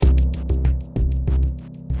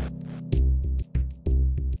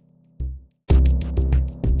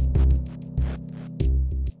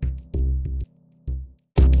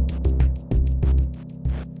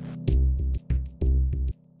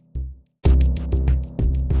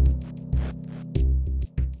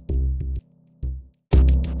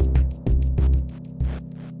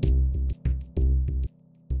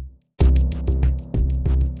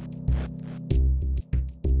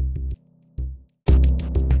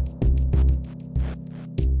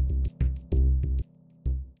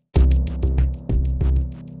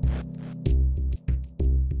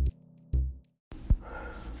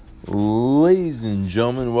Ladies and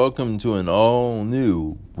gentlemen, welcome to an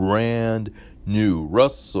all-new, brand-new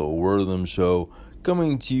Russell Wortham show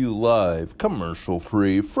coming to you live,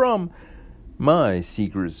 commercial-free, from my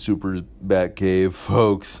secret super bat cave,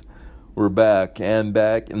 folks. We're back and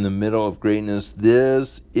back in the middle of greatness.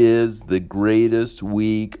 This is the greatest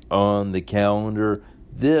week on the calendar.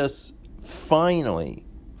 This finally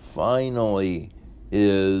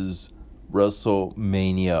is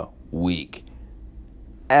WrestleMania week.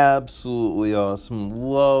 Absolutely awesome.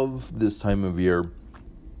 Love this time of year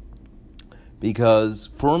because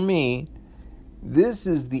for me, this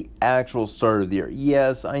is the actual start of the year.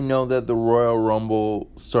 Yes, I know that the Royal Rumble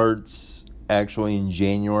starts actually in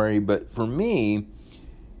January, but for me,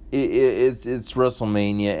 it's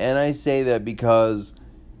WrestleMania, and I say that because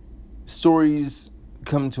stories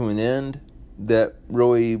come to an end that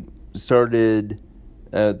really started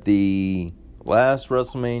at the last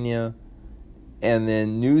WrestleMania. And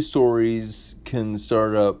then new stories can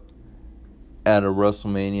start up at a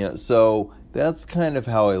WrestleMania. So that's kind of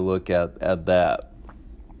how I look at that.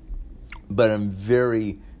 But I'm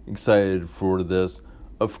very excited for this.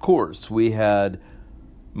 Of course, we had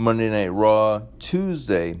Monday Night Raw.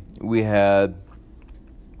 Tuesday, we had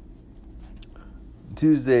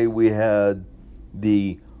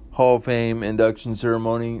the Hall of Fame induction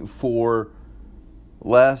ceremony for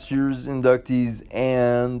last year's inductees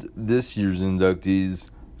and this year's inductees,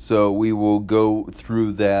 so we will go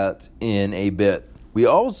through that in a bit. We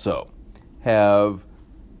also have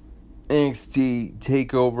NXT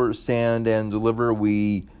TakeOver Stand and Deliver.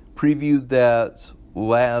 We previewed that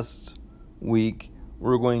last week.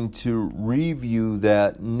 We're going to review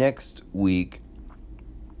that next week,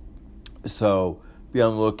 so be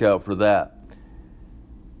on the lookout for that.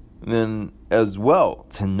 And then as well,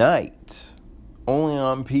 tonight, only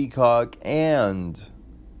on Peacock and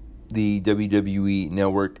the WWE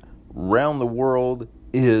Network around the world,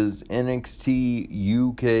 is NXT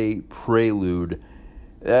UK Prelude.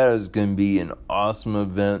 That is going to be an awesome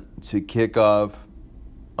event to kick off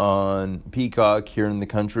on Peacock here in the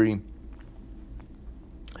country.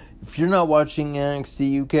 If you're not watching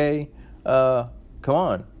NXT UK, come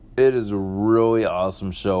on. It is a really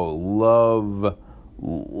awesome show. Love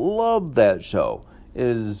that show. It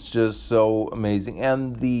is just so amazing.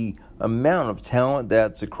 And the amount of talent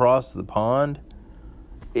that's across the pond,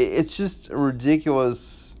 it's just a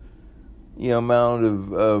ridiculous, amount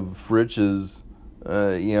of riches,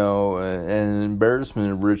 an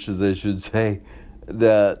embarrassment of riches, I should say,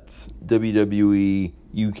 that WWE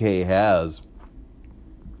UK has.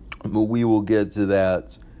 But we will get to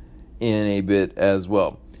that in a bit as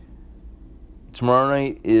well. Tomorrow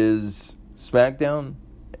night is SmackDown,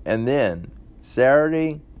 and then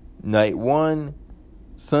Saturday, night 1,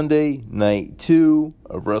 Sunday, night 2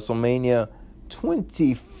 of WrestleMania,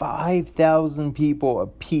 25,000 people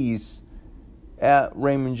apiece at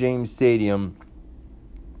Raymond James Stadium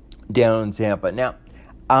down in Tampa. Now,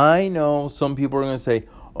 I know some people are going to say,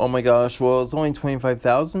 oh my gosh, well, it's only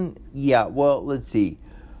 25,000? Yeah, well, let's see.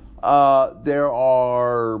 There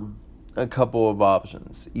are a couple of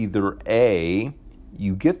options. Either A,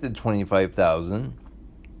 you get the 25,000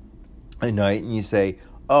 a night and you say,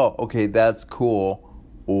 oh, okay, that's cool.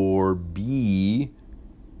 Or B,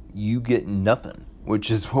 you get nothing,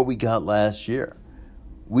 which is what we got last year.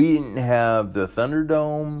 We didn't have the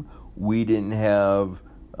Thunderdome. We didn't have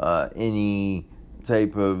any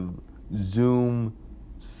type of Zoom,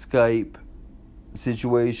 Skype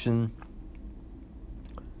situation.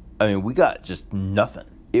 I mean, we got just nothing.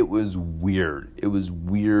 It was weird. It was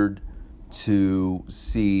weird to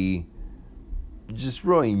see just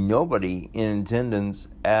really nobody in attendance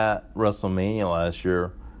at WrestleMania last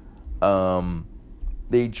year.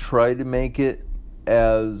 They tried to make it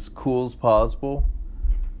as cool as possible,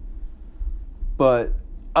 but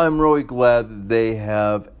I'm really glad that they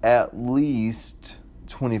have at least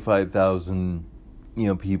 25,000,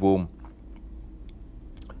 people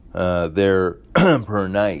there per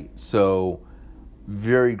night. So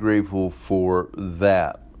very grateful for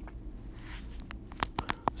that.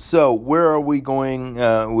 So, where are we going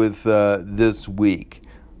with this week?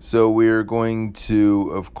 So, we're going to,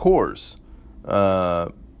 of course,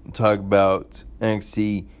 talk about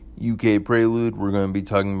NXT UK Prelude. We're going to be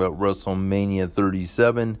talking about WrestleMania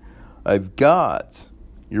 37. I've got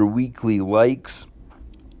your weekly likes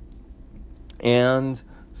and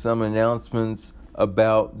some announcements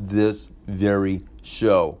about this very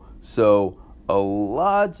show. So, a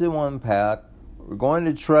lot to unpack. We're going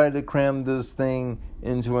to try to cram this thing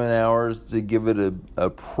into an hour to give it a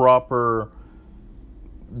proper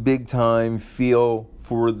big time feel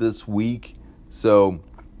for this week. So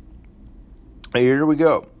here we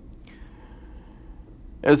go.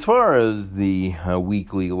 As far as the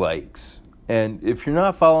weekly likes, and if you're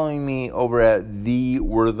not following me over at The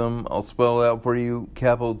Wortham, I'll spell it out for you.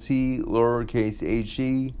 Capital T, lowercase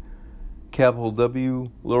H-E, capital W,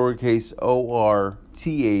 lowercase O-R-T-H-A-M,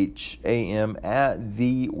 at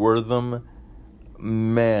The Wortham.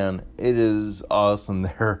 Man, it is awesome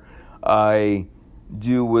there. I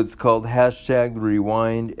do what's called hashtag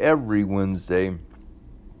rewind every Wednesday.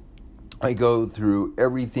 I go through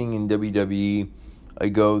everything in WWE. I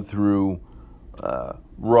go through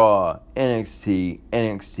Raw, NXT,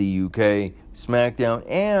 NXT UK, SmackDown,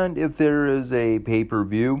 and if there is a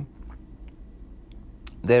pay-per-view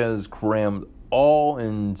that is crammed all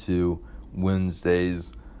into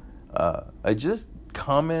Wednesdays, I just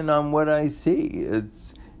comment on what I see.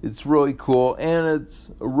 It's really cool, and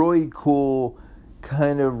it's a really cool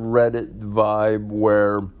kind of Reddit vibe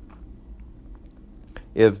where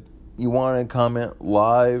if you want to comment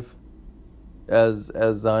live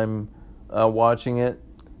as I'm watching it,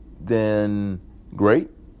 then great.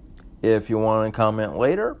 If you want to comment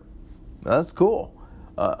later, that's cool.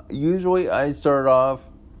 Usually I start off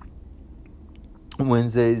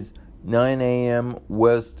Wednesdays 9 a.m.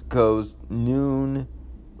 West Coast, noon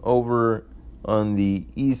over on the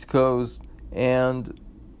East Coast, and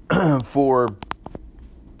for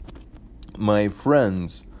my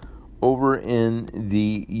friends over in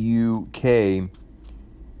the UK,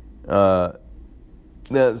 that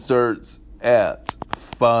starts at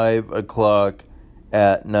 5 o'clock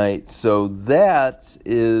at night. So that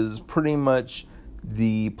is pretty much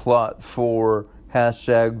the plot for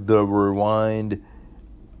hashtag The Rewind.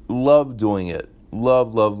 Love doing it.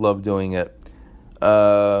 Love doing it.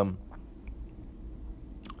 So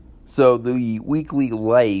the weekly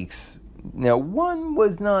likes. Now, one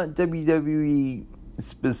was not WWE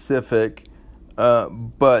specific,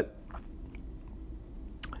 but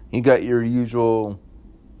you got your usual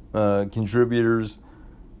contributors.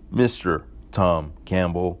 Mr. Tom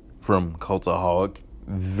Campbell from Cultaholic.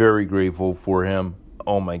 Very grateful for him.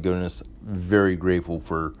 Oh my goodness. Very grateful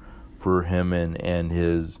for him and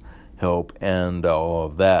his help and all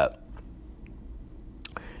of that.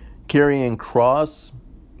 Karrion Kross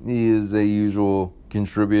is a usual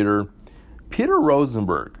contributor. Peter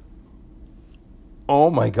Rosenberg. Oh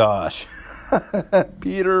my gosh.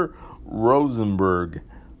 Peter Rosenberg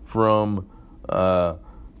from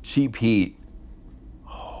Cheap Heat.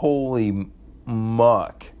 Holy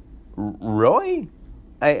muck. Really?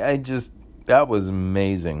 I just, that was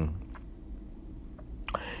amazing.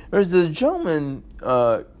 There's a gentleman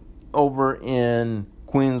over in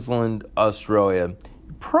Queensland, Australia.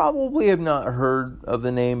 Probably have not heard of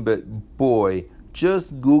the name, but boy,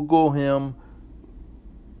 just Google him.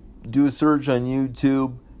 Do a search on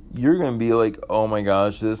YouTube. You're going to be like, oh my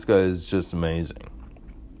gosh, this guy is just amazing.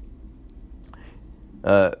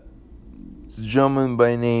 It's a gentleman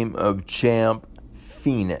by the name of Champ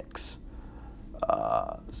Phoenix.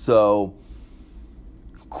 So,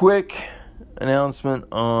 quick announcement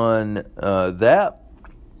on that.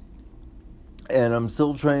 And I'm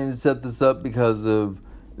still trying to set this up because of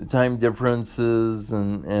the time differences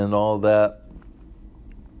and all that.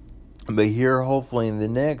 But here, hopefully in the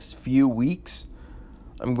next few weeks,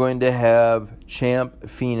 I'm going to have Champ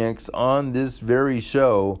Phoenix on this very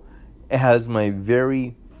show as my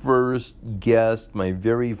very first guest, my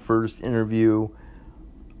very first interview.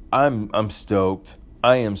 I'm stoked.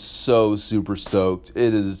 I am so super stoked.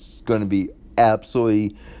 It is going to be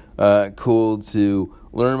absolutely cool to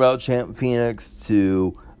learn about Champ Phoenix,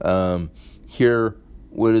 to hear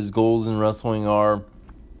what his goals in wrestling are,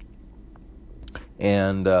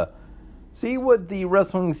 and see what the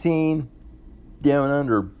wrestling scene down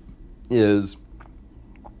under is.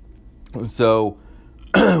 So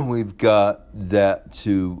we've got that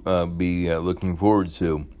to be looking forward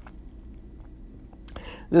to.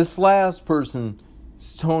 This last person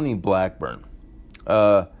is Tony Blackburn.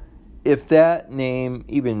 If that name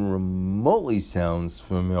even remotely sounds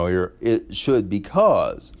familiar, it should,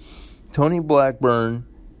 because Tony Blackburn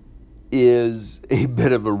is a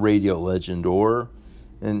bit of a radio legend,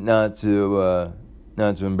 and not to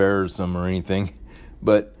embarrass him or anything,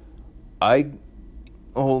 but I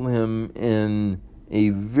hold him in a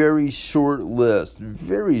very short list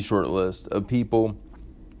of people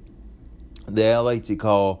that I like to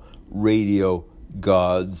call radio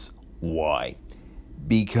gods. Why?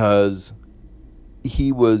 Because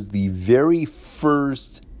he was the very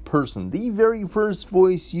first person, the very first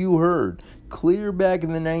voice you heard clear back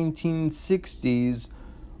in the 1960s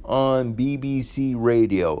on BBC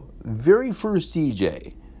Radio. Very first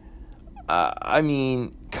DJ. I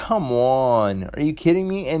mean, come on. Are you kidding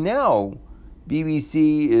me? And now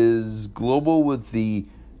BBC is global with the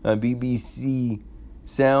BBC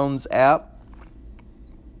Sounds app.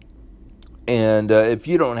 And if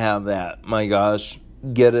you don't have that, my gosh,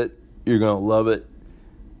 get it. You're going to love it.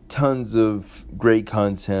 Tons of great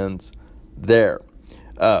content there.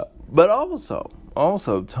 But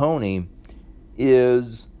also, Tony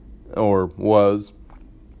is, or was,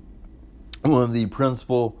 one of the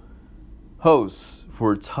principal hosts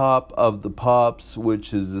for Top of the Pops,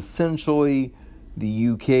 which is essentially the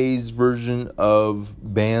UK's version of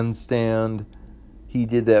Bandstand. He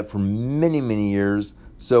did that for many, many years.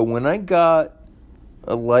 So when I got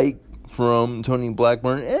a like from Tony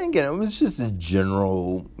Blackburn, and again, it was just a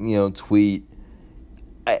general, tweet.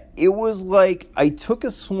 It was like I took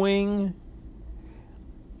a swing,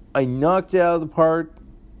 I knocked it out of the park,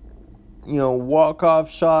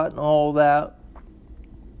 walk-off shot and all that.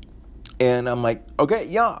 And I'm like, okay,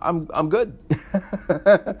 yeah, I'm good.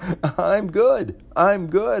 I'm good.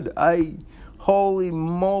 Holy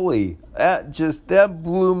moly. That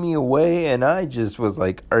blew me away. And I just was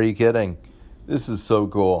like, are you kidding? This is so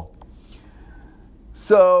cool.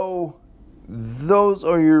 So, those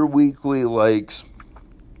are your weekly likes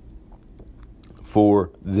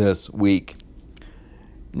for this week.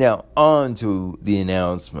 Now, on to the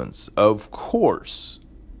announcements. Of course,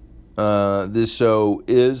 this show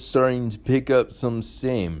is starting to pick up some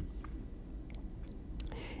steam.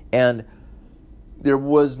 And there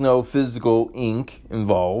was no physical ink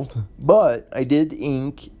involved, but I did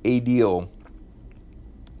ink a deal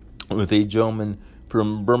with a gentleman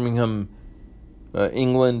from Birmingham,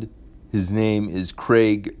 England. His name is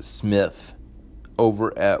Craig Smith,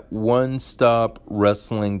 over at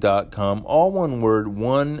OneStopWrestling.com. All one word,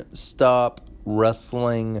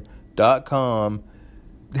 OneStopWrestling.com.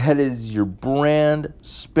 That is your brand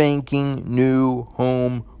spanking new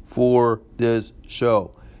home for this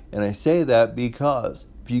show. And I say that because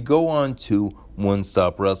if you go on to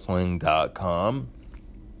OneStopWrestling.com,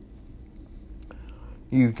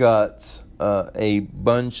 you've got a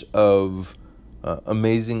bunch of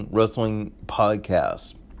amazing wrestling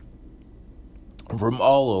podcasts from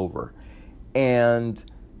all over. And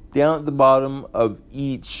down at the bottom of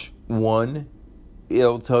each one,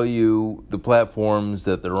 it'll tell you the platforms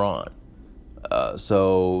that they're on.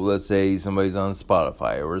 So let's say somebody's on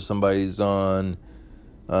Spotify, or somebody's on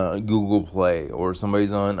Google Play, or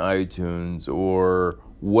somebody's on iTunes, or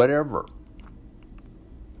whatever.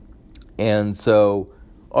 And so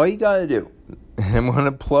all you got to do, I'm going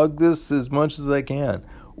to plug this as much as I can,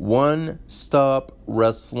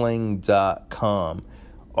 OneStopWrestling.com.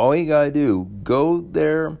 All you got to do, go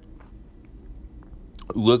there,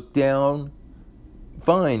 look down,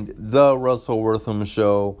 find The Russell Wortham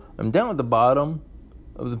Show. I'm down at the bottom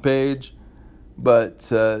of the page, but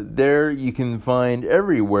there you can find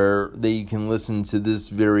everywhere that you can listen to this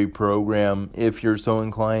very program if you're so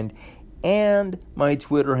inclined, and my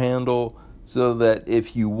Twitter handle, so that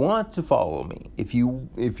if you want to follow me, if you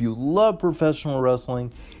love professional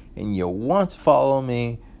wrestling and you want to follow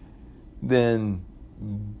me, then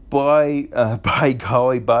by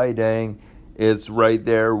dang, it's right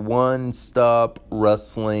there,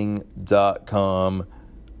 OneStopWrestling.com,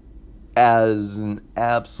 as an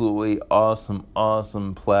absolutely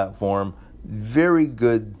awesome platform. Very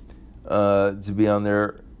good to be on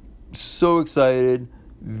there. So excited.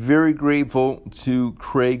 Very grateful to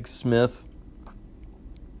Craig Smith.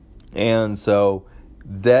 And so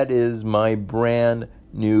that is my brand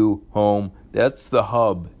new home. That's the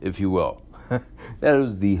hub, if you will. That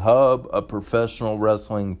is the hub of professional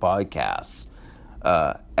wrestling podcasts.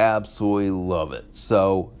 Absolutely love it.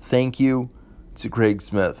 So thank you to Craig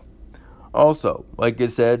Smith. Also, like I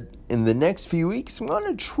said, in the next few weeks, I'm going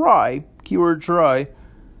to try, keyword try,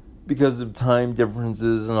 because of time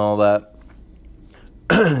differences and all that,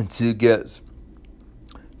 to get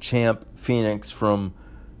Champ Phoenix from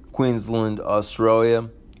Queensland, Australia,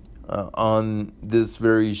 on this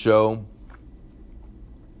very show.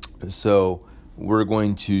 So we're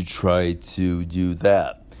going to try to do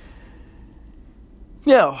that.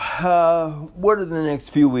 Now, what are the next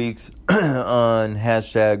few weeks on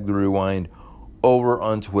hashtag The Rewind over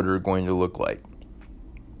on Twitter going to look like?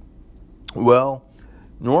 Well,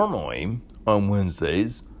 normally on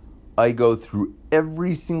Wednesdays, I go through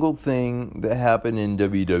every single thing that happened in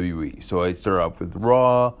WWE. So I start off with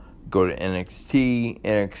Raw, go to NXT,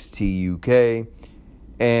 NXT UK,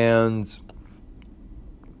 and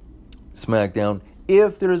SmackDown.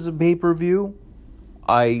 If there's a pay-per-view,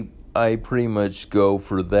 I pretty much go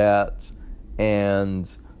for that,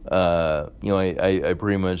 and I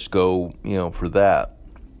pretty much go for that.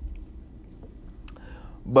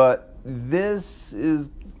 But this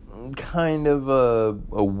is kind of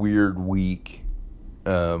a weird week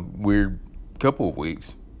weird couple of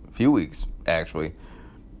weeks, a few weeks actually.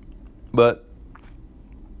 But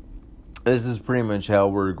this is pretty much how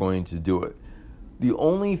we're going to do it. The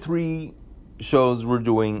only 3 shows we're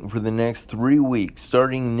doing for the next 3 weeks,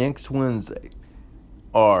 starting next Wednesday,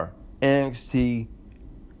 are NXT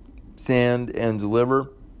Stand and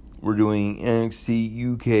Deliver. We're doing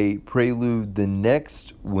NXT UK Prelude the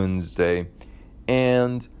next Wednesday.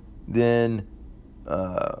 And then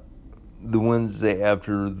the Wednesday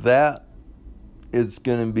after that, it's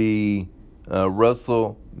going to be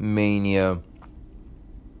WrestleMania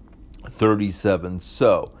 37.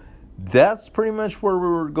 So that's pretty much where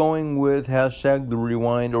we're going with hashtag the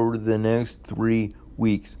rewind over the next 3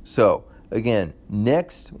 weeks. So again,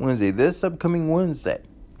 next Wednesday, this upcoming Wednesday,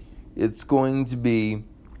 it's going to be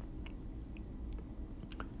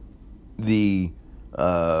the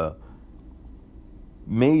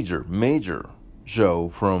major show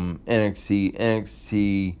from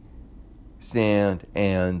NXT Stand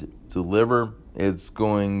and Deliver. It's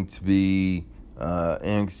going to be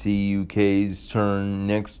NXT UK's turn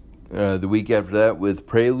next the week after that with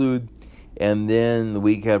Prelude, and then the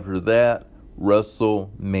week after that,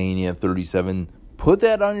 WrestleMania 37. Put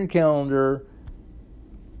that on your calendar,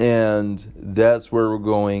 and that's where we're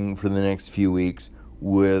going for the next few weeks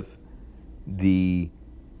with the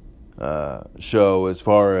show, as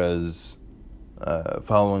far as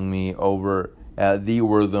following me over at The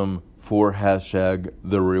Wortham for hashtag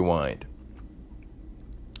the rewind.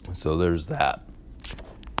 So there's that.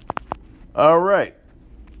 All right.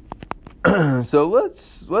 So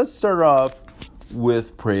let's start off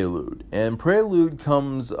with Prelude. And Prelude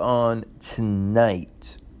comes on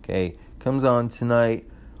tonight. Okay? Comes on tonight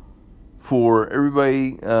for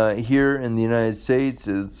everybody here in the United States.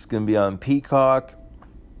 It's going to be on Peacock.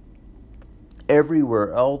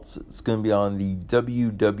 Everywhere else, it's going to be on the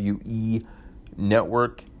WWE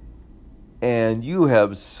Network. And you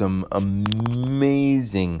have some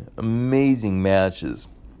amazing matches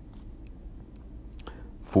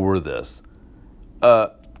for this.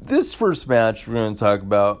 This first match we're going to talk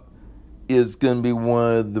about is going to be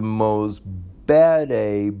one of the most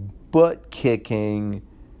butt-kicking,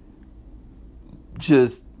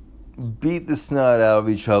 just beat the snot out of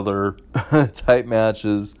each other type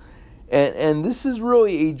matches. And this is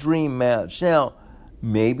really a dream match. Now,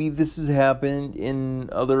 maybe this has happened in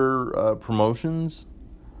other promotions,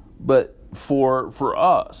 but for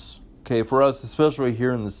us, especially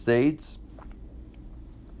here in the States,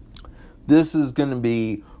 this is going to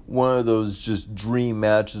be one of those just dream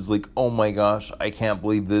matches. Like, oh my gosh, I can't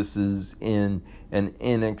believe this is in an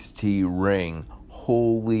NXT ring.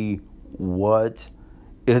 Holy what?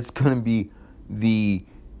 It's going to be the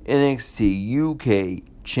NXT UK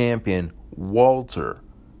champion Walter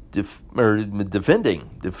defending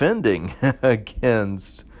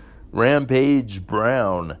against Rampage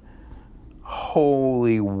Brown.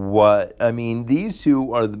 Holy what? I mean, these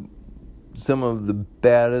two are some of the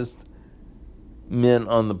baddest men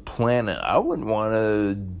on the planet. I wouldn't want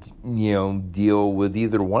to, deal with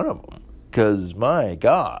either one of them, because my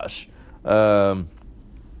gosh,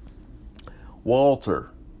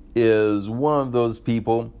 Walter is one of those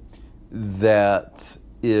people that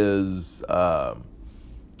is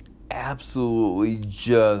absolutely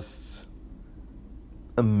just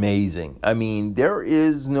amazing. I mean, there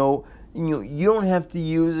is no, you don't have to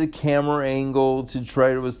use a camera angle to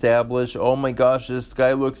try to establish, oh my gosh, this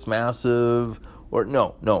guy looks massive, or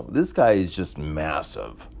no, this guy is just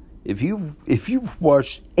massive. If you've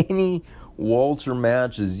watched any Walter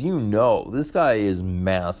matches, this guy is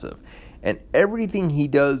massive, and everything he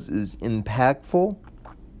does is impactful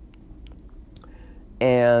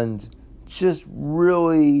and just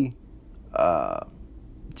really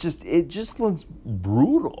it just looks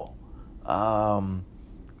brutal.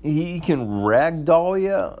 He can ragdoll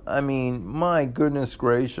you. I mean, my goodness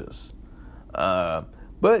gracious.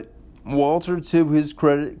 But Walter, to his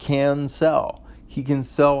credit, can sell. He can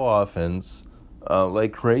sell offense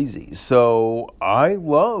like crazy. So I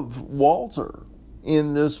love Walter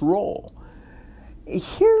in this role.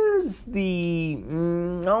 Here's the, I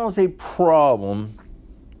don't want to say problem,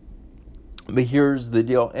 but here's the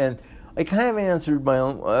deal. And I kind of answered my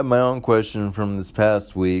own question from this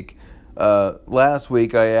past week. Last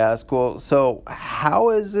week I asked, well, so how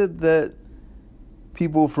is it that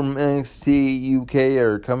people from NXT UK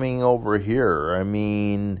are coming over here? I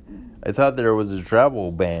mean, I thought there was a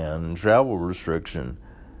travel restriction.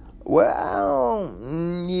 Well,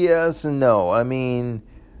 yes and no. I mean,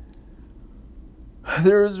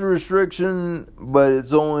 there is a restriction, but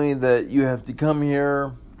it's only that you have to come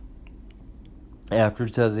here after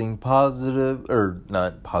testing positive, or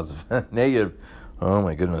not positive, negative oh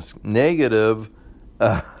my goodness, negative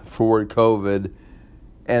for COVID.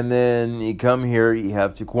 And then you come here, you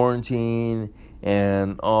have to quarantine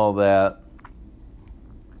and all that.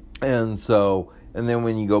 And then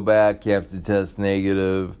when you go back, you have to test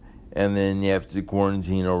negative. And then you have to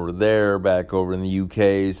quarantine over there, back over in the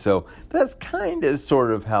UK. So that's kind of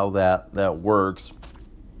sort of how that works.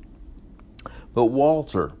 But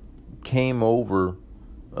Walter came over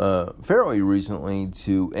fairly recently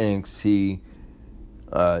to NXT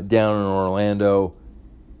down in Orlando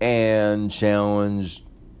and challenged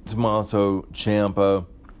Tommaso Ciampa.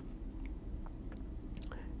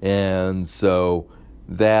 And so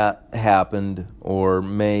that happened, or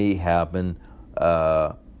may happen,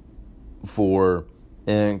 for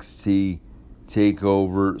NXT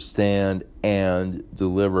TakeOver Stand and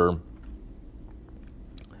Deliver.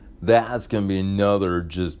 That's going to be another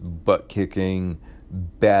just butt-kicking,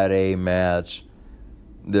 bad A match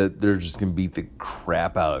that they're just going to beat the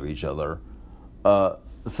crap out of each other.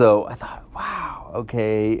 So I thought, wow,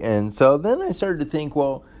 okay. And so then I started to think,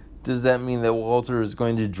 well, does that mean that Walter is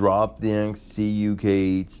going to drop the NXT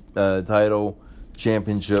UK title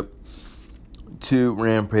championship to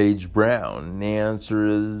Rampage Brown? And the answer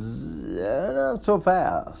is not so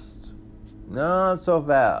fast. Not so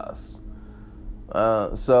fast.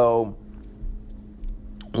 So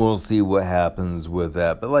we'll see what happens with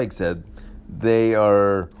that. But like I said, they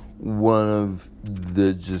are one of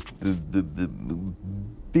the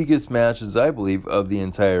biggest matches, I believe, of the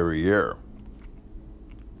entire year.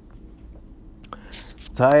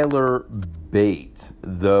 Tyler Bate,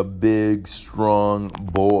 the big strong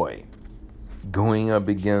boy, going up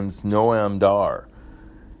against Noam Dar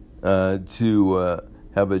to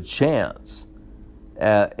have a chance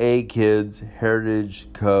at A-Kids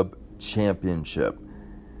Heritage Cup Championship.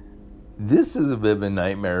 This is a bit of a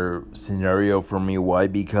nightmare scenario for me. Why?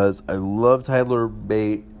 Because I love Tyler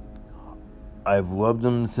Bate. I've loved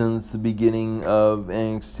him since the beginning of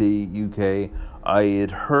NXT UK. I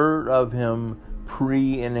had heard of him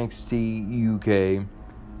pre-NXT UK.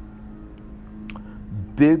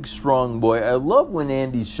 Big strong boy. I love when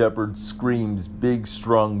Andy Shepherd screams big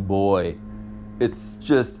strong boy. It's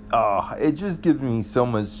just it just gives me so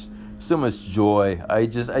much joy. I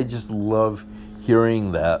just love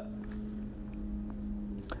hearing that.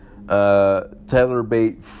 Tyler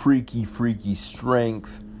Bate, freaky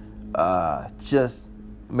strength, just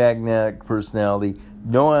magnetic personality.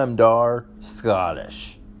 Noam Dar,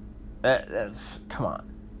 Scottish. That's, come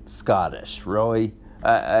on, Scottish, really?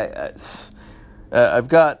 I've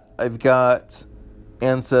got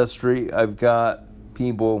ancestry. I've got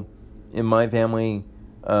people in my family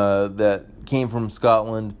that came from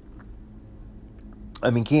Scotland.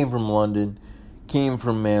 Came from London, came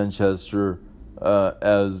from Manchester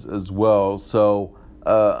as well. So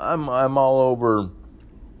I'm all over,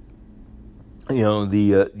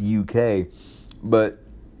 the UK. But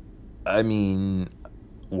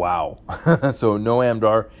wow. So Noam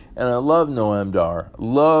Dar, and I love Noam Dar.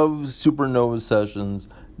 Love Supernova Sessions.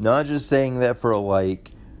 Not just saying that for a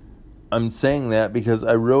like. I'm saying that because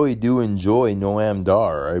I really do enjoy Noam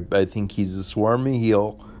Dar. I think he's a swarmy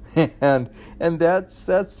heel, and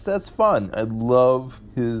that's fun. I love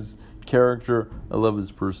his character. I love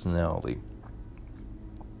his personality.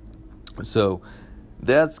 So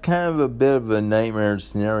that's kind of a bit of a nightmare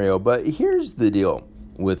scenario. But here's the deal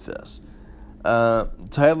with this.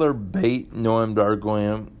 Tyler Bate, Noam Dar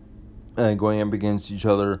going up against each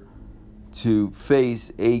other to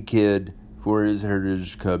face A-Kid for his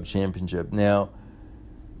Heritage Cup Championship. Now,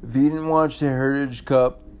 if you didn't watch the Heritage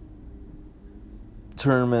Cup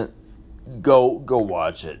tournament, go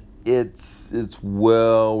watch it. It's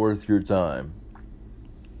well worth your time.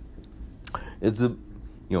 It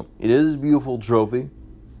is a beautiful trophy.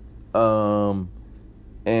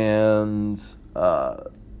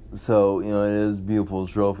 So, it is a beautiful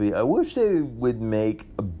trophy. I wish they would make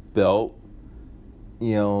a belt,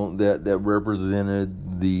 that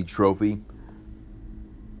represented the trophy.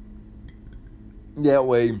 That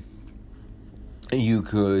way, you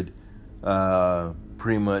could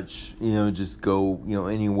pretty much, just go,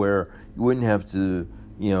 anywhere. You wouldn't have to,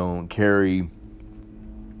 carry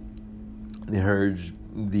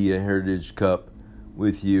the Heritage Cup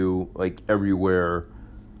with you, like, everywhere.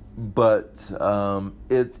 But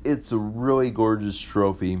it's a really gorgeous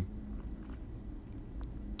trophy,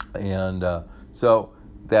 and so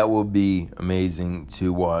that will be amazing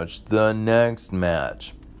to watch. The next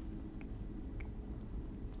match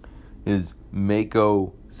is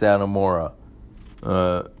Meiko Satomura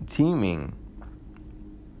teaming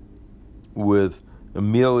with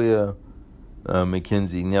Amelia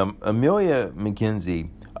McKenzie. Now, Amelia McKenzie,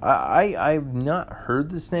 I've not heard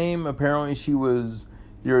this name. Apparently she was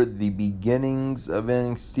there at the beginnings of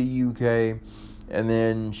NXT UK, and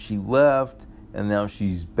then she left, and now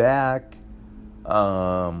she's back.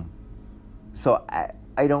 So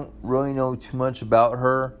I don't really know too much about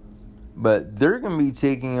her, but they're going to be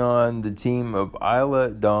taking on the team of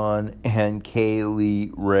Isla Dawn and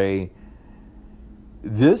Kaylee Ray.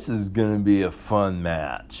 This is going to be a fun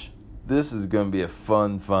match. This is going to be a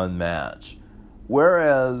fun match.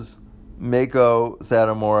 Whereas Meiko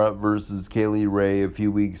Satomura versus Kaylee Ray a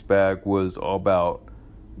few weeks back was all about,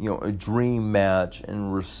 a dream match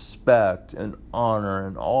and respect and honor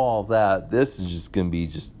and all that. This is just going to be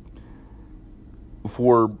just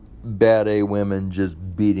 4 bad A women just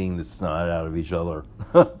beating the snot out of each other.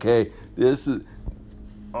 Okay, this is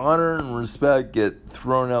honor and respect get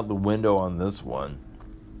thrown out the window on this one.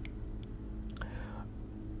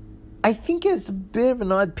 I think it's a bit of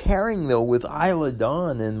an odd pairing, though, with Isla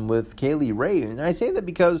Dawn and with Kaylee Ray. And I say that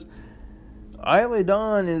because Isla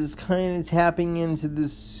Dawn is kind of tapping into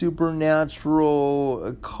this supernatural,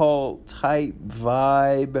 occult-type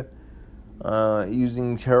vibe,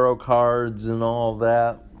 using tarot cards and all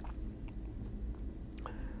that.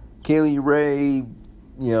 Kaylee Ray,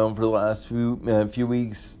 for the last few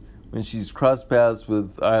weeks, when she's crossed paths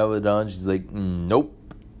with Isla Dawn, she's like, nope,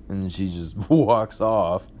 and she just walks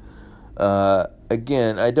off.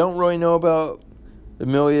 Again, I don't really know about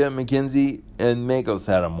Amelia McKenzie and Meiko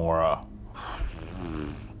Satomura.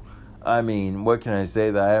 I mean, what can I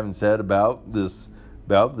say that I haven't said about this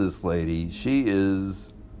lady?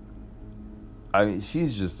 She's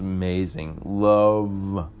just amazing.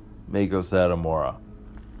 Love Meiko Satomura.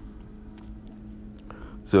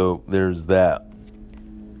 So there's that.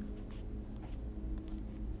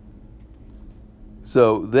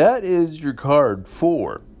 So that is your card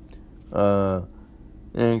for NXT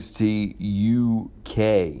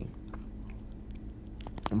UK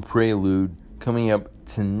Prelude coming up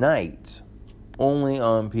tonight, only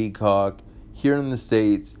on Peacock here in the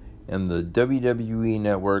States and the WWE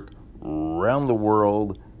Network around the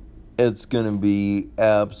world. It's going to be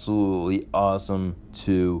absolutely awesome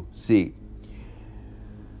to see.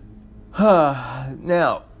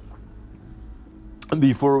 Now,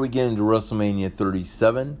 before we get into WrestleMania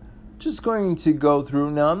 37, just going to go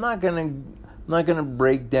through. Now, I'm not gonna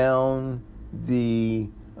break down the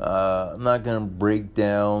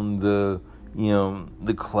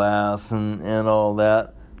the class and all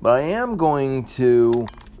that, but I am going to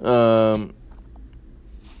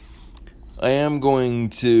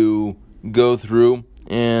go through,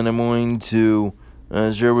 and I'm going to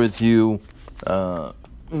share with you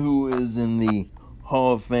who is in the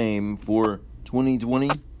Hall of Fame for 2020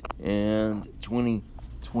 and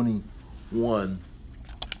 2021.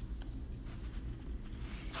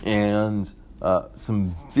 And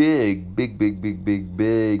some big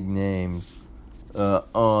names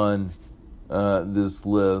on this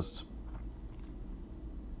list.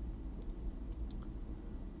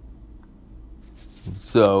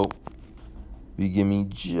 So, if you give me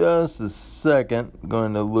just a second, I'm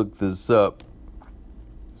going to look this up.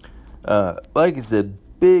 Like I said,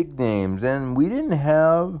 big names, and we didn't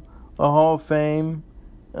have a Hall of Fame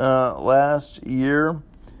last year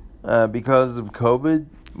because of COVID,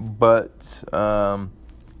 but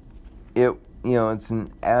it's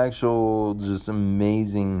an actual just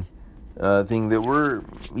amazing thing that we're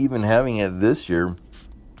even having it this year.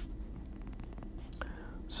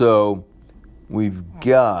 So we've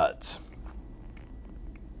got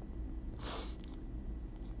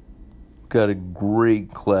a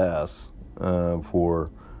great class for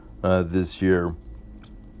this year.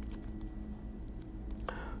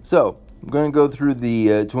 So I'm going to go through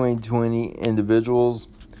the 2020 individuals.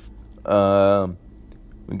 We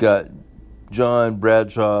got John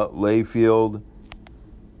Bradshaw Layfield.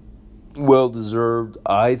 Well deserved,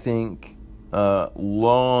 I think.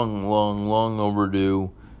 Long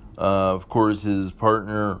overdue. Of course, his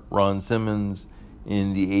partner Ron Simmons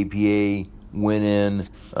in the APA went in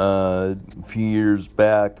a few years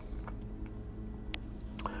back.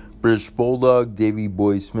 British Bulldog Davey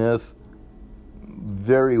Boy Smith,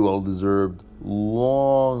 very well deserved,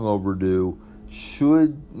 long overdue,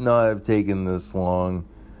 should not have taken this long.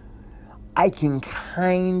 I can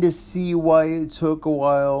kind of see why it took a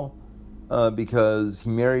while, because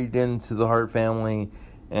he married into the Hart family,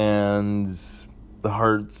 and the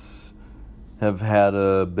Harts have had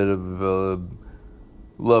a bit of a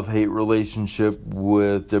love-hate relationship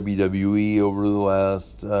with WWE over the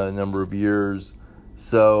last number of years.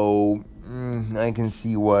 So I can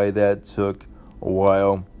see why that took a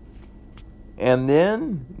while. And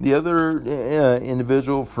then the other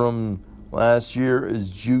individual from last year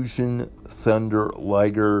is Jushin Thunder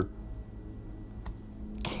Liger.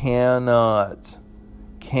 Cannot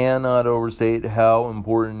overstate how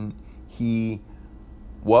important he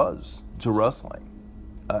was to wrestling.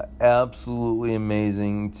 Absolutely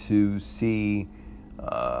amazing to see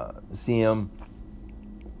him,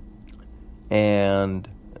 and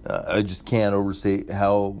I just can't overstate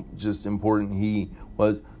how just important he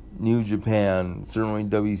was. New Japan, certainly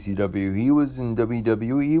WCW. He was in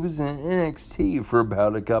WWE. He was in NXT for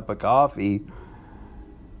about a cup of coffee.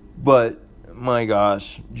 But my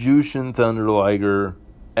gosh, Jushin Thunder Liger,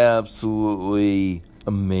 absolutely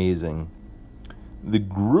amazing. The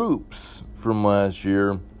groups from last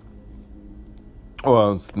year,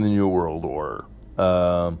 well, it's the New World Order.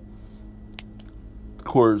 Of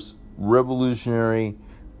course, Revolutionary.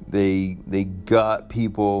 They got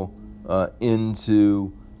people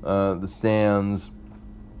into the stands,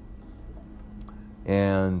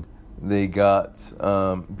 and they got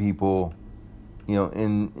people,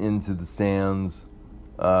 into the stands.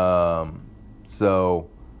 So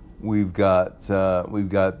we've got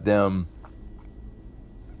them.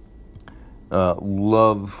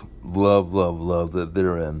 Love that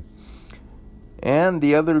they're in. And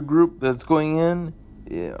the other group that's going in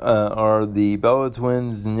are the Bella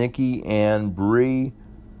Twins, Nikki and Brie.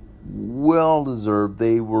 Well deserved.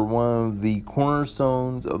 They were one of the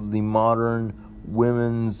cornerstones of the modern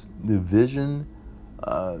women's division.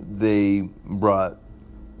 They brought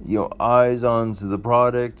eyes onto the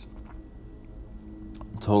product.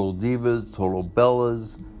 Total Divas, Total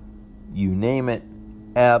Bellas, you name it.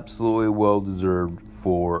 Absolutely well deserved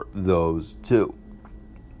for those two.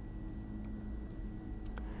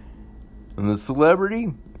 And the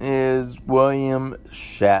celebrity is William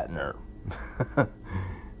Shatner.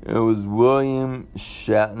 It was William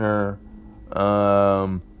Shatner.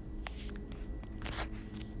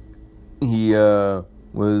 He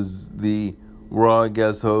was the Raw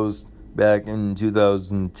guest host back in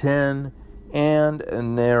 2010 and a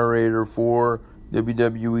narrator for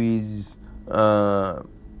WWE's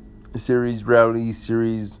Rowdy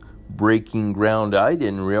Series Breaking Ground. I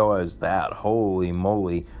didn't realize that. Holy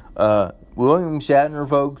moly. William Shatner,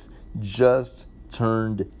 folks, just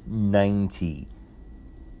turned 90.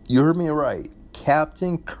 You heard me right.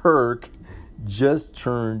 Captain Kirk just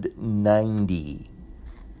turned 90.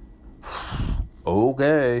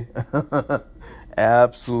 Okay.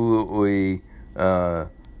 Absolutely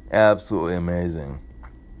amazing.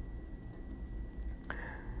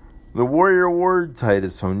 The Warrior Award,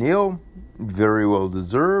 Titus O'Neil, very well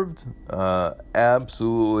deserved.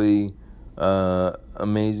 Absolutely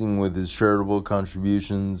amazing with his charitable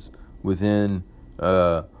contributions within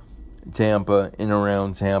Tampa, in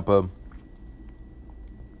around Tampa.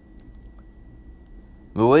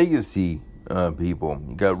 The Legacy people,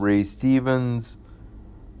 you got Ray Stevens,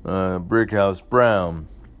 Brickhouse Brown,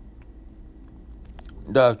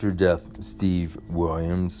 Dr. Death Steve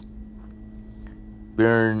Williams,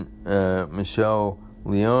 Baron Michelle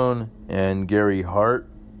Leone, and Gary Hart.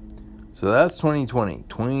 So that's 2020.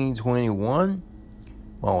 2021,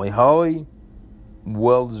 Molly Holly,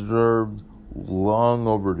 well deserved, long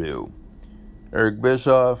overdue. Eric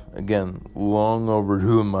Bischoff, again, long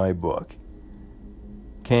overdue in my book.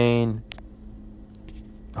 Kane,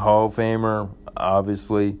 Hall of Famer,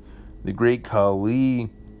 obviously. The Great Khali,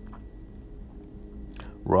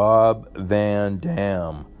 Rob Van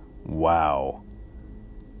Dam, wow.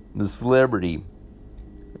 The Celebrity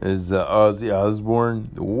is Ozzy Osbourne.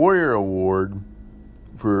 The Warrior Award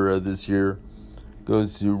for this year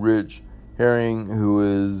goes to Rich Herring, who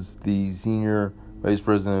is the Senior Vice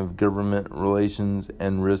President of Government Relations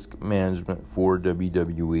and Risk Management for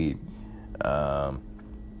WWE.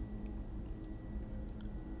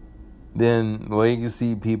 Then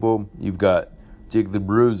Legacy people, you've got Dick the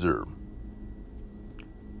Bruiser,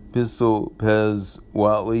 Pistol Pez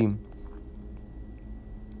Watley,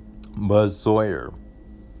 Buzz Sawyer,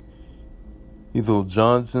 Ethel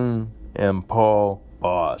Johnson, and Paul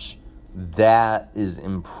Bosch. That is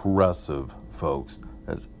impressive, folks.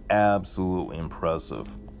 That's absolutely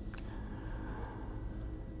impressive.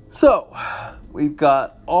 So, we've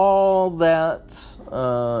got all that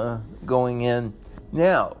going in.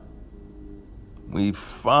 Now, we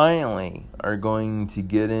finally are going to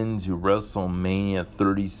get into WrestleMania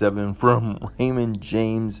 37 from Raymond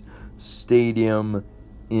James Stadium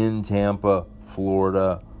in Tampa,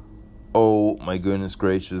 Florida. Oh my goodness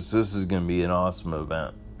gracious, this is going to be an awesome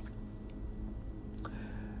event.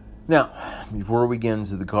 Now, before we get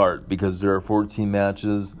into the card, because there are 14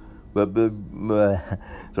 matches,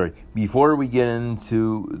 before we get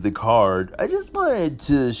into the card, I just wanted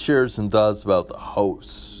to share some thoughts about the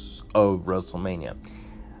hosts of WrestleMania.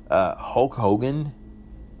 Hulk Hogan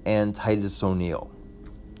and Titus O'Neil.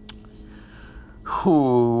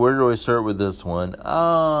 Where do I start with this one?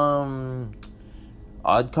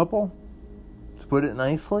 Odd couple, to put it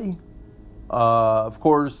nicely. Of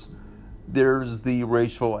course, there's the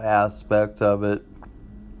racial aspect of it.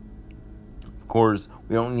 Of course,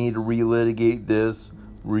 we don't need to relitigate this,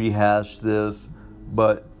 rehash this,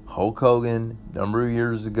 but Hulk Hogan, a number of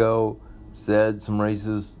years ago, said some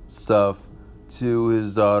racist stuff to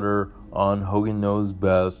his daughter on Hogan Knows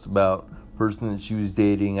Best about the person that she was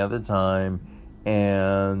dating at the time,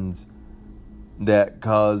 and that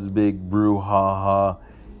caused a big brouhaha.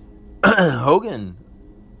 Hogan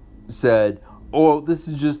said, "Oh, this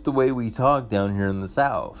is just the way we talk down here in the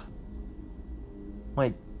South."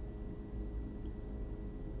 Like,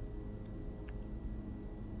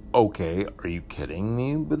 okay, are you kidding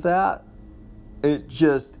me with that? It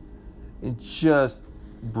just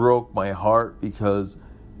broke my heart, because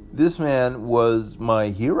this man was my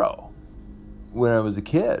hero when I was a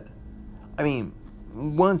kid. I mean,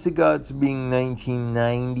 once it got to being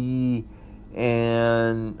 1990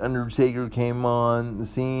 and Undertaker came on the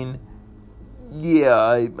scene,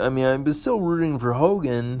 yeah, I mean, I was still rooting for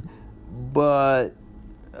Hogan, but,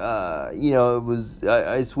 it was,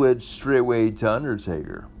 I switched straight away to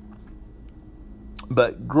Undertaker.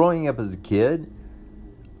 But growing up as a kid,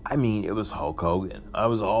 I mean, it was Hulk Hogan. I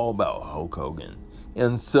was all about Hulk Hogan.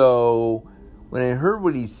 And so, when I heard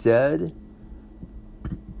what he said,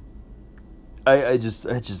 I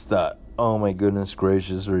just thought, oh my goodness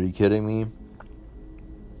gracious, are you kidding me?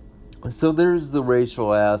 So there's the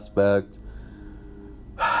racial aspect.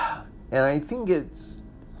 And I think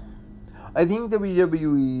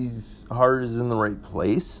WWE's heart is in the right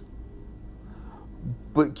place.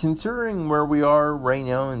 But considering where we are right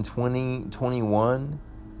now in 2021,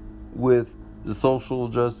 with the social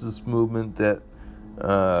justice movement that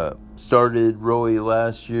started really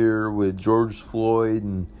last year with George Floyd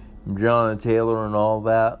and Breonna Taylor and all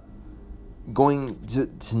that, going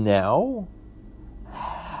to now,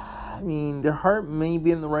 I mean, their heart may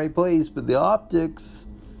be in the right place, but the optics,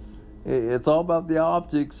 it's all about the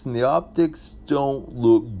optics, and the optics don't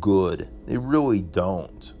look good. They really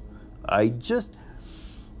don't. It just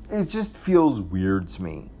feels weird to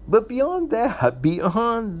me. But beyond that,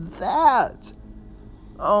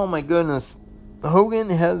 oh my goodness, Hogan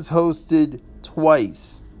has hosted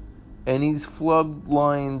twice, and he's flubbed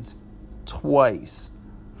lines twice.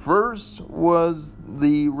 First was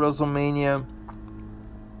the WrestleMania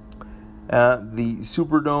at the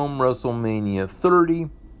Superdome, WrestleMania 30,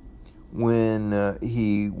 when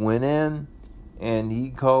he went in, and he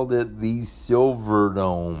called it the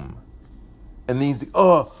Silverdome. And he's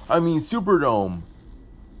like, Superdome.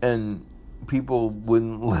 And people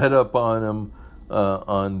wouldn't let up on him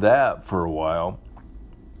on that for a while.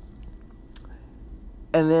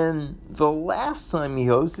 And then the last time he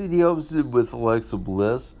hosted with Alexa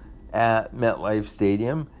Bliss at MetLife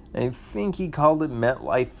Stadium. And I think he called it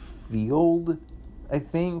MetLife Field, I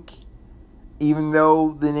think. Even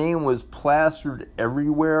though the name was plastered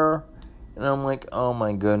everywhere. And I'm like, oh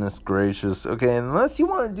my goodness gracious. Okay, unless you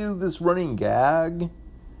want to do this running gag,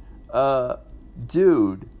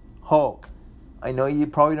 dude, Hulk, I know you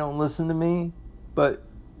probably don't listen to me, but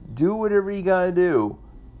do whatever you gotta do.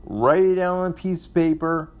 Write it down on a piece of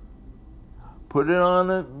paper. Put it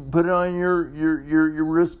on your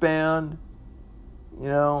wristband.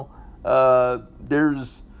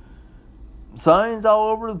 There's signs all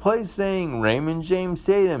over the place saying Raymond James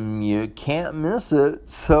Stadium. You can't miss it.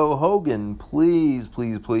 So Hogan, please,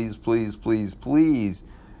 please, please, please, please, please,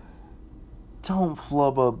 don't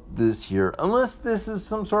flub up this year. Unless this is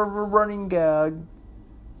some sort of a running gag.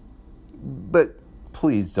 But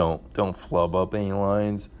please don't flub up any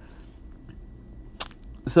lines.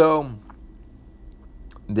 So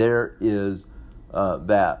there is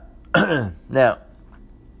that. Now,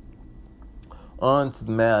 on to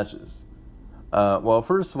the matches. Well,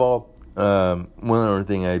 first of all, one other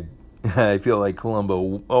thing I feel like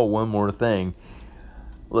Columbo. Oh, one more thing.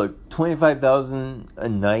 Look, 25,000 a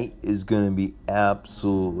night is going to be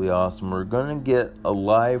absolutely awesome. We're going to get a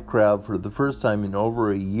live crowd for the first time in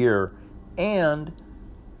over a year. And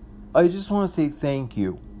I just want to say thank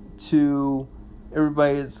you to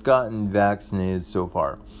everybody that's gotten vaccinated so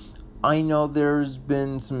far. I know there's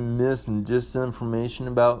been some mis and disinformation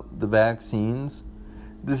about the vaccines.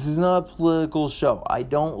 This is not a political show. I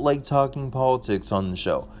don't like talking politics on the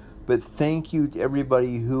show. But thank you to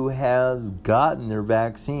everybody who has gotten their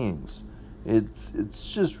vaccines.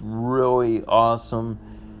 It's just really awesome.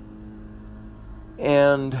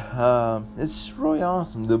 And it's just really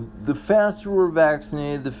awesome. The faster we're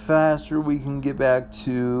vaccinated, the faster we can get back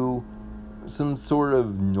to some sort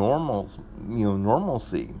of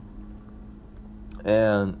normalcy,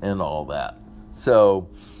 and all that. So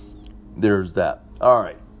there's that. All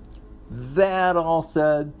right. That all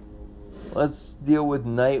said, let's deal with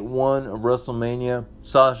night one of WrestleMania.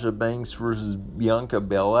 Sasha Banks versus Bianca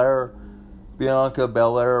Belair. Bianca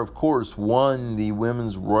Belair, of course, won the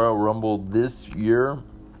Women's Royal Rumble this year.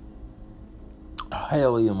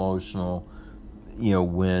 Highly emotional,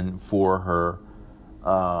 win for her.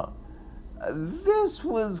 This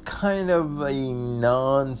was kind of a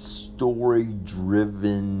non-story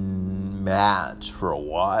driven match for a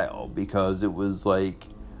while, because it was like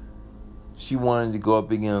she wanted to go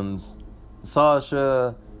up against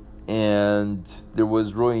Sasha, and there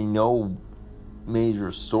was really no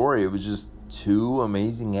major story. It was just two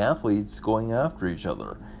amazing athletes going after each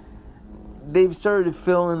other. They've started to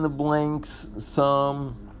fill in the blanks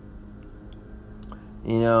some,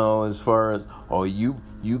 as far as,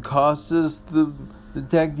 you cost us the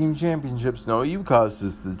tag team championships. No, you cost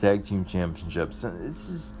us the tag team championships. And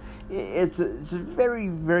it's a very,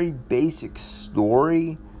 very basic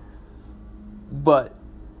story. But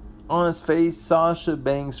on its face, Sasha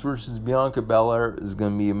Banks versus Bianca Belair is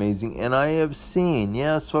going to be amazing. And I have seen,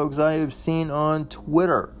 yes, folks, I have seen on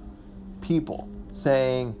Twitter people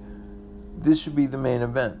saying this should be the main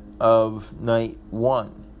event of night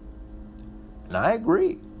one. And I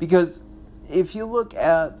agree. Because if you look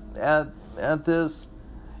at this,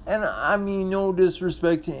 and I mean, no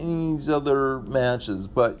disrespect to any of these other matches,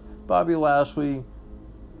 but Bobby Lashley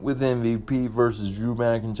with MVP versus Drew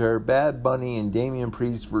McIntyre, Bad Bunny and Damian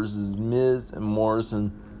Priest versus Miz and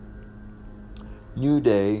Morrison, New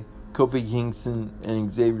Day, Kofi Kingston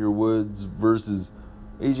and Xavier Woods versus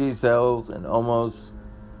AJ Styles and Omos,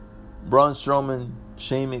 Braun Strowman,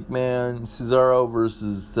 Shane McMahon, Cesaro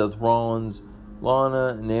versus Seth Rollins,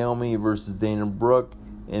 Lana and Naomi versus Dana Brooke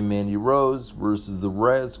and Mandy Rose versus the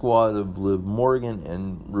Riot Squad of Liv Morgan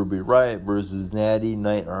and Ruby Riott versus Natty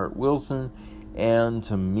Neidhart Wilson and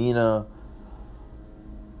Tamina.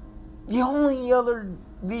 The only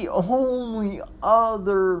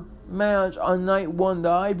other match on night one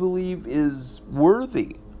that I believe is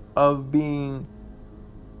worthy of being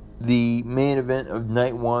the main event of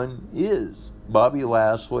night one is Bobby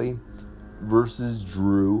Lashley versus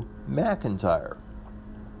Drew McIntyre.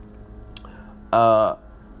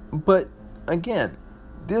 But again,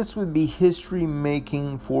 this would be history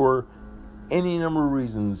making for any number of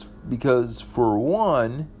reasons, because for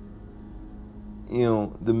one,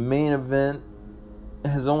 the main event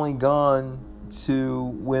has only gone to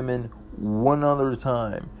women one other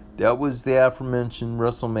time. That was the aforementioned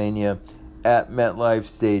WrestleMania at MetLife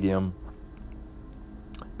Stadium.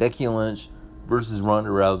 Becky Lynch versus Ronda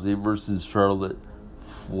Rousey versus Charlotte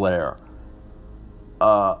Flair.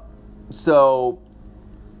 So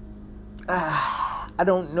I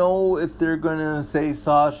don't know if they're gonna say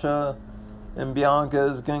Sasha and Bianca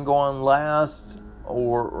is gonna go on last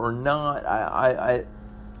or not. I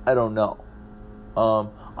don't know.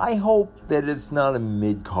 I hope that it's not a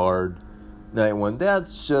mid-card night one.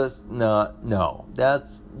 That's just not, no. That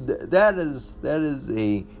is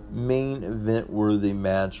a main event worthy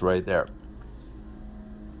match right there.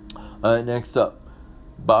 Next up,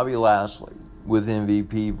 Bobby Lashley with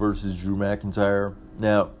MVP versus Drew McIntyre.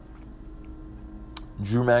 Now,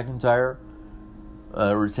 Drew McIntyre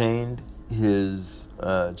retained his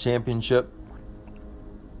championship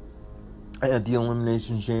at the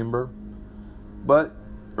Elimination Chamber, but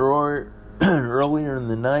earlier in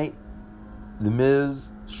the night, The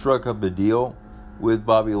Miz struck up a deal with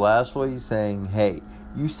Bobby Lashley saying, hey,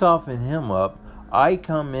 you soften him up, I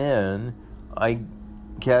come in, I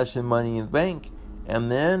cash in Money in the Bank,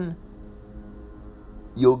 and then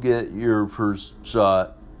you'll get your first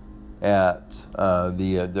shot at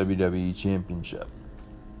the WWE Championship.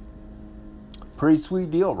 Pretty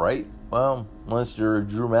sweet deal, right? Well, unless you're a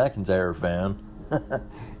Drew McIntyre fan.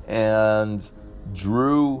 And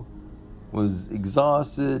Drew was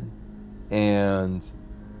exhausted, and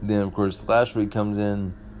then, of course, Lashley comes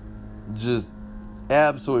in, just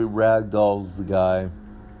absolutely ragdolls the guy.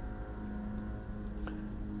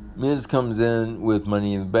 Miz comes in with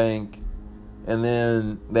Money in the Bank, and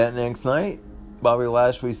then that next night, Bobby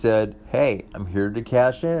Lashley said, hey, I'm here to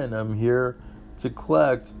cash in, I'm here to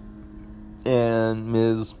collect. And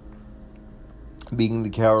Miz, being the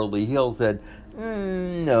cowardly heel, said,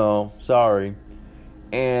 no, sorry.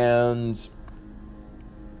 And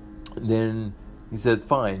then he said,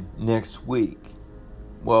 fine, next week.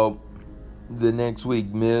 Well, the next week,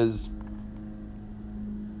 Miz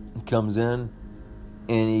comes in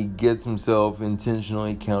and he gets himself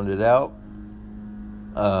intentionally counted out.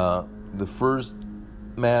 The first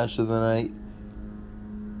match of the night,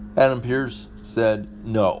 Adam Pearce said,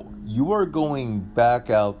 no, you are going back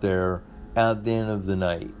out there at the end of the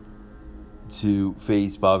night to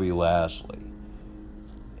face Bobby Lashley.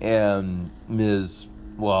 And Miz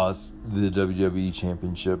lost the WWE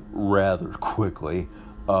Championship rather quickly.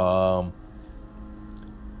 And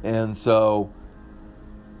so,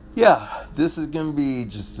 yeah, this is going to be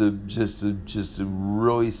just a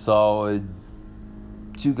really solid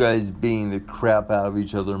two guys beating the crap out of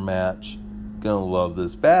each other match. Gonna love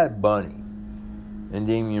this. Bad Bunny and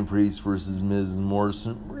Damian Priest versus Miz and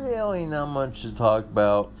Morrison. Really not much to talk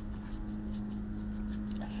about.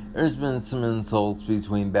 There's been some insults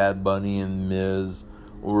between Bad Bunny and Miz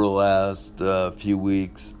over the last few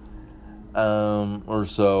weeks or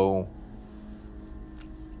so.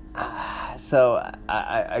 So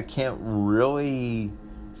I can't really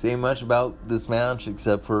say much about this match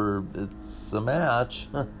except for it's a match.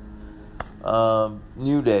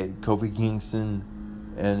 New Day, Kofi Kingston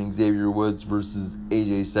and Xavier Woods versus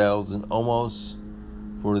AJ Styles and Omos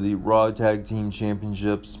for the Raw Tag Team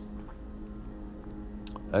Championships.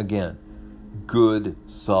 Again, good,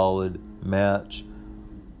 solid match.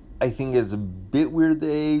 I think it's a bit weird that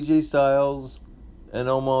AJ Styles and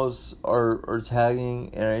Omos are tagging,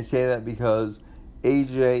 and I say that because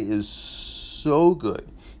AJ is so good.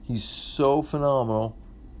 He's so phenomenal,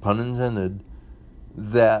 pun intended,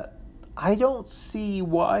 that I don't see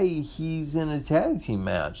why he's in a tag team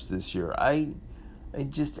match this year. I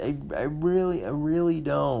really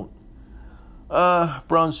don't.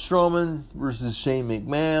 Braun Strowman versus Shane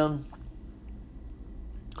McMahon.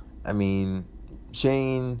 I mean,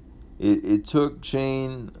 Shane, it took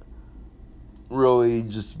Shane really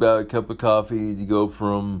just about a cup of coffee to go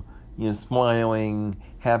from, smiling,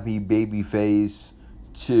 happy baby face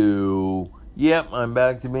to, yep, I'm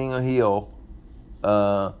back to being a heel.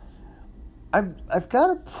 I've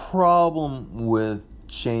got a problem with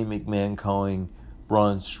Shane McMahon calling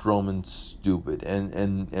Braun Strowman stupid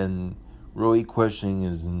and really questioning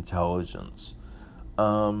his intelligence.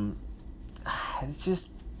 It's just,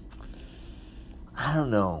 I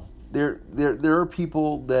don't know. There are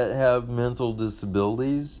people that have mental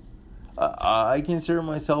disabilities. I consider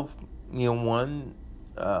myself, one.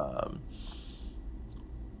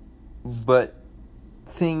 But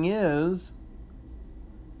thing is,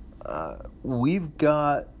 we've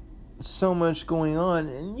got so much going on,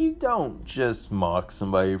 and you don't just mock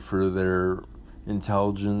somebody for their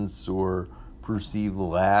intelligence or perceived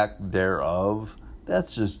lack thereof.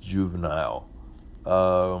 That's just juvenile.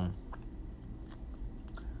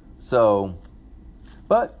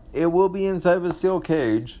 But it will be inside of a steel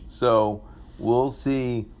cage, so we'll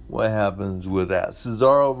see what happens with that.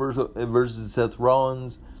 Cesaro versus Seth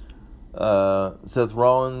Rollins. Seth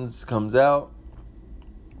Rollins comes out.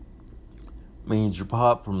 Major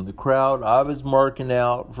pop from the crowd. I was marking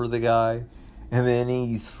out for the guy. And then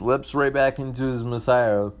he slips right back into his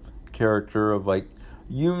Messiah character of like,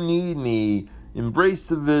 you need me, embrace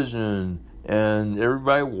the vision. And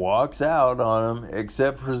everybody walks out on him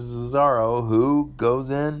except for Cesaro, who goes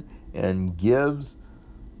in and gives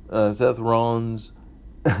Seth Rollins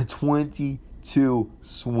 22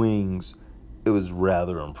 swings. It was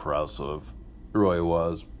rather impressive. It really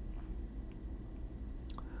was.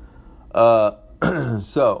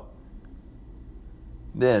 So,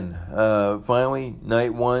 then, finally,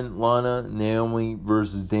 night one, Lana, Naomi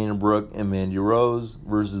versus Dana Brooke and Mandy Rose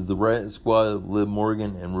versus the Riot Squad of Liv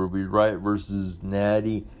Morgan and Ruby Riott versus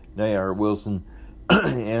Natty, Nyar Wilson,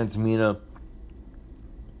 and Tamina.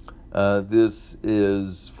 This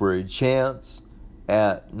is for a chance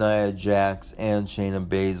at Nia Jax and Shayna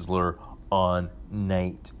Baszler on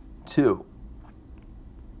night 2.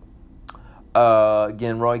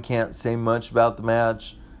 Again, Roy can't say much about the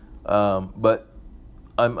match, but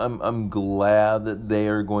I'm glad that they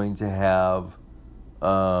are going to have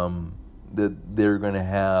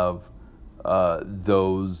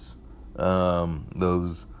those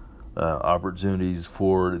opportunities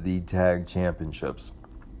for the tag championships.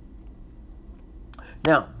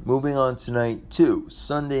 Now, moving on to night 2,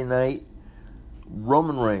 Sunday night,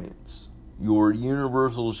 Roman Reigns, your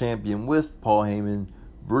Universal Champion with Paul Heyman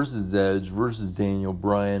versus Edge versus Daniel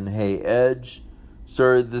Bryan. Hey, Edge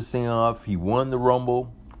started this thing off. He won the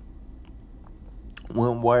Rumble.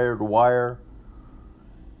 Went wire to wire.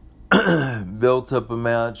 Built up a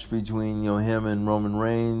match between him and Roman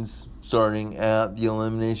Reigns, starting at the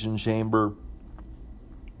Elimination Chamber.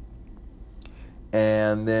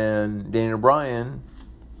 And then Daniel Bryan,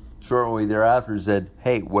 shortly thereafter, said,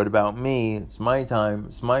 hey, what about me? It's my time.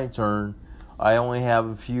 It's my turn. I only have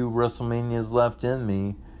a few WrestleManias left in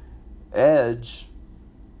me. Edge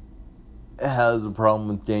has a problem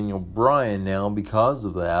with Daniel Bryan now because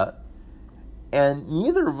of that. And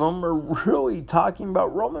neither of them are really talking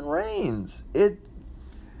about Roman Reigns. It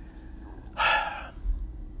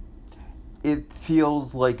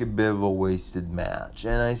feels like a bit of a wasted match.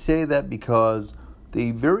 And I say that because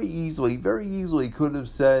they very easily could have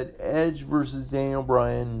said Edge versus Daniel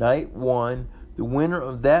Bryan, night 1. The winner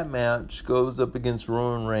of that match goes up against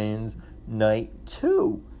Roman Reigns, night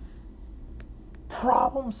 2.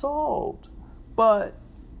 Problem solved. But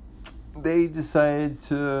they decided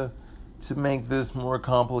to make this more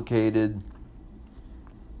complicated.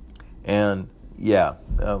 And yeah,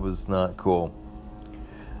 that was not cool.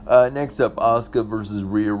 Next up, Asuka versus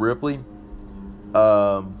Rhea Ripley.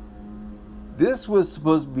 This was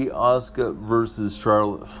supposed to be Asuka versus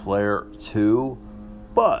Charlotte Flair too,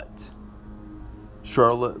 but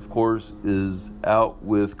Charlotte, of course, is out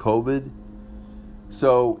with COVID.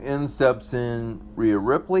 So in steps in Rhea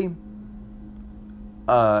Ripley.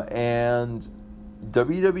 And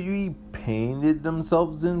WWE painted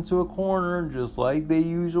themselves into a corner just like they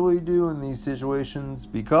usually do in these situations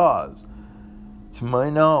because, to my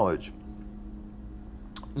knowledge,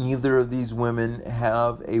 neither of these women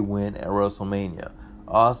have a win at WrestleMania.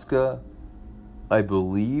 Asuka, I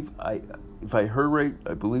believe, if I heard right,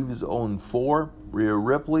 I believe is 0-4. Rhea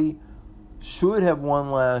Ripley should have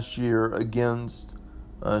won last year against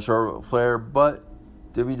Charlotte Flair, but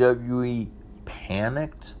WWE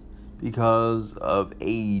panicked because of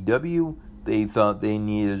AEW. They thought they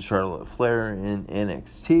needed Charlotte Flair in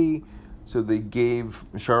NXT, so they gave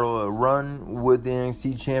Charlotte a run with the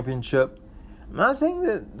NXT Championship. I'm not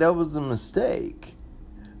saying that was a mistake,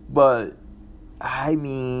 but I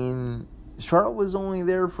mean, Charlotte was only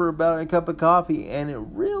there for about a cup of coffee, and it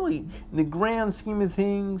really, in the grand scheme of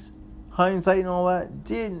things, hindsight and all that,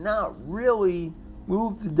 did not really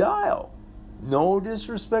move the dial. No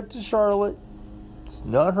disrespect to Charlotte. It's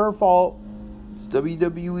not her fault. It's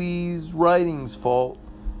WWE's writing's fault.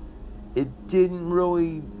 It didn't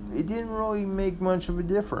really make much of a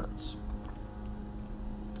difference.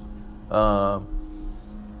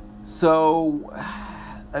 So,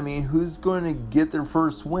 I mean, who's going to get their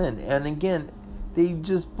first win? And again, they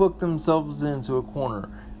just booked themselves into a corner.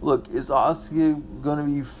 Look, is Asuka going to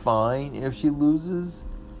be fine if she loses?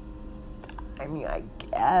 I mean, I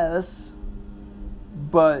guess.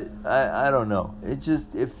 But I don't know. It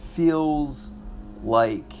feels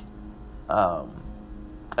like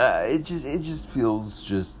it just feels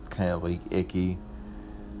just kind of like icky.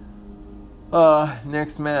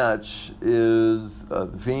 Next match is The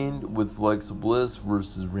Fiend with Alexa Bliss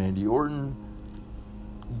versus Randy Orton.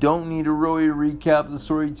 Don't need to really recap the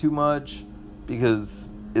story too much because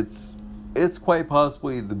it's quite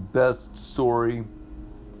possibly the best story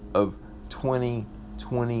of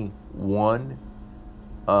 2021.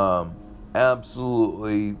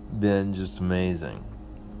 Absolutely been just amazing.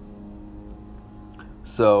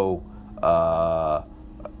 So,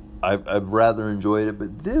 I've rather enjoyed it,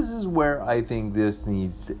 but this is where I think this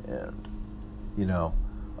needs to end. You know,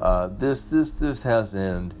 this has to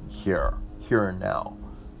end here and now,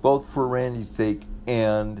 both for Randy's sake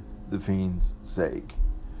and the Fiend's sake.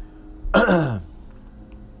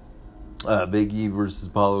 Big E versus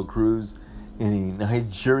Apollo Crews in a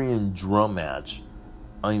Nigerian drum match.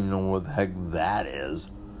 I don't even know what the heck that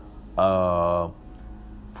is.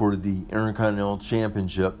 For the Intercontinental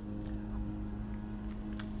Championship.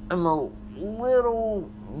 I'm a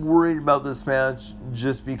little worried about this match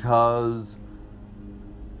just because,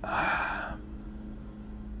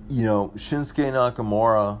 Shinsuke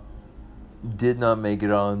Nakamura did not make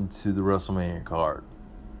it onto the WrestleMania card.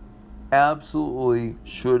 Absolutely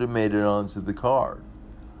should have made it onto the card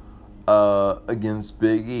against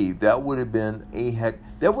Big E. That would have been a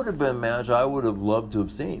match I would have loved to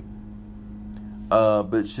have seen.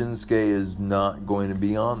 But Shinsuke is not going to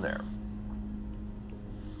be on there.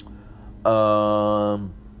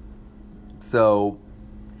 So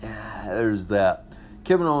there's that.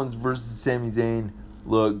 Kevin Owens versus Sami Zayn.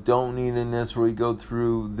 Look, don't need to necessarily go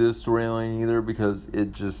through this storyline either because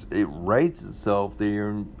it writes itself. They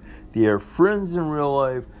are friends in real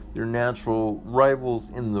life. They're natural rivals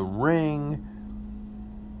in the ring.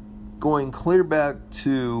 Going clear back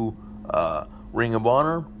to Ring of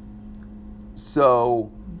Honor.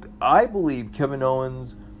 So I believe Kevin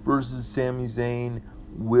Owens versus Sami Zayn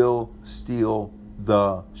will steal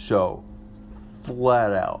the show.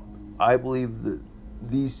 Flat out. I believe that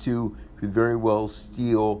these two could very well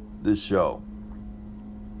steal the show.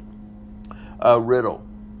 Riddle,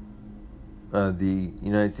 the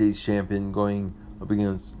United States champion, going up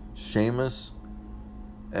against Sheamus.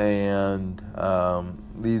 And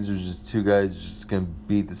these are just two guys just going to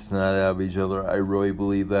beat the snot out of each other. I really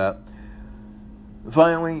believe that.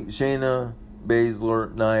 Finally, Shayna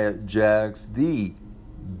Baszler, Nia Jax, the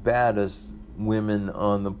baddest women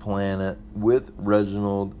on the planet, with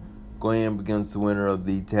Reginald going up against the winner of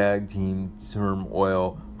the tag team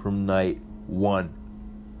turmoil from night 1.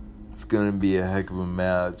 It's going to be a heck of a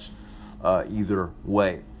match either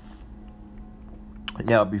way.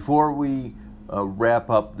 Now, before we wrap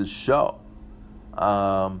up the show,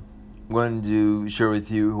 I'm going to share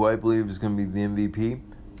with you who I believe is going to be the MVP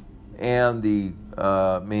and the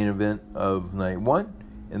main event of night 1,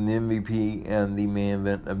 and the MVP and the main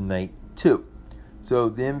event of night 2. So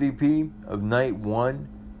the MVP of night 1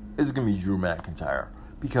 is going to be Drew McIntyre,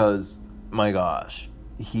 because, my gosh,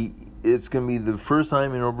 it's going to be the first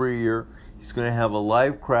time in over a year he's going to have a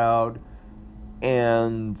live crowd,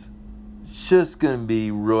 and it's just going to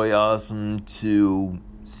be really awesome to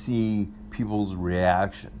see people's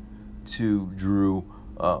reaction to Drew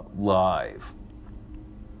live.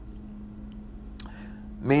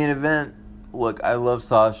 Main event, look, I love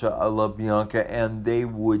Sasha, I love Bianca, and they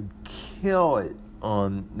would kill it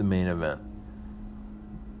on the main event.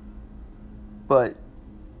 But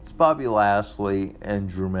it's Bobby Lashley and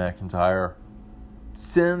Drew McIntyre.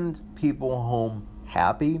 Send people home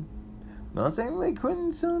happy. I'm not saying they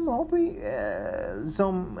couldn't send them happy.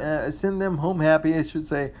 Send them home happy, I should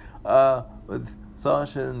say, with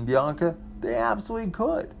Sasha and Bianca. They absolutely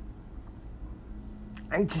could.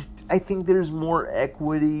 I think there's more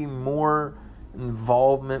equity, more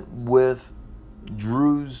involvement with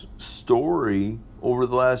Drew's story over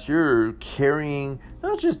the last year, carrying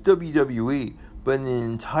not just WWE, but an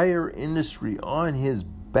entire industry on his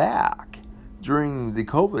back during the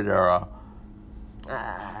COVID era.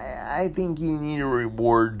 I think you need to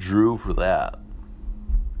reward Drew for that.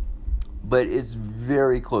 But it's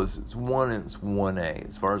very close. It's 1A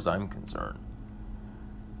as far as I'm concerned.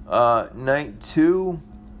 Night 2,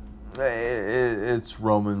 it's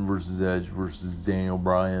Roman versus Edge versus Daniel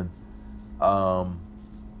Bryan. I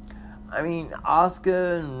mean,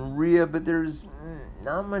 Asuka and Rhea, but there's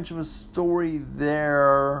not much of a story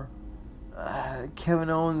there. Kevin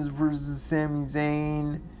Owens versus Sami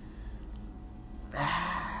Zayn.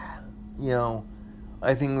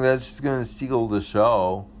 I think that's just going to seal the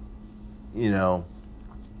show.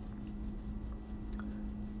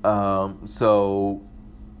 So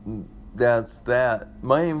that's that.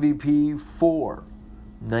 My MVP for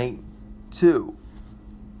night 2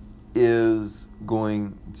 is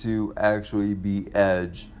going to actually be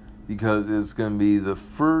Edge, because it's going to be the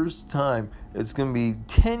first time, it's going to be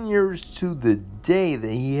 10 years to the day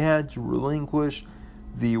that he had to relinquish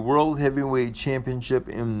the World Heavyweight Championship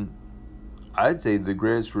in, I'd say, the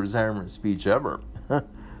greatest retirement speech ever.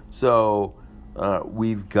 So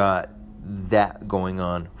we've got that going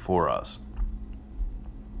on for us.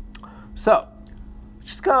 So,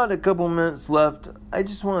 just got a couple minutes left. I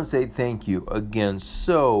just want to say thank you again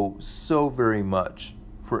so very much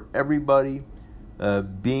for everybody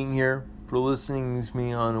being here, for listening to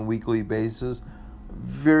me on a weekly basis.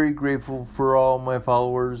 Very grateful for all my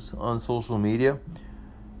followers on social media.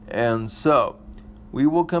 And so, we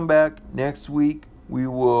will come back next week. We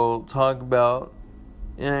will talk about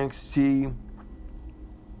NXT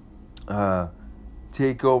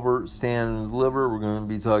TakeOver Stand and Deliver. We're going to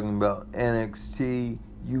be talking about NXT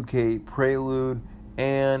UK Prelude,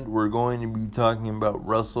 and we're going to be talking about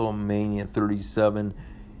WrestleMania 37.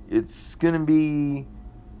 It's going to be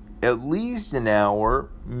at least an hour,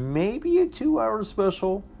 maybe a 2-hour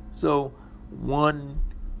special. So one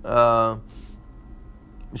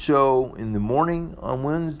show in the morning on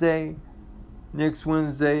Wednesday, next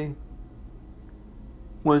Wednesday,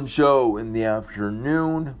 one show in the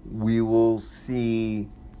afternoon. We will see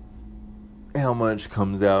how much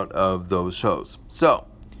comes out of those shows. So,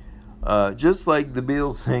 just like the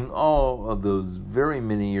Beatles sang all of those very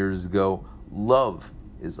many years ago, love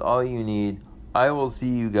is all you need. I will see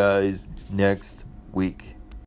you guys next week.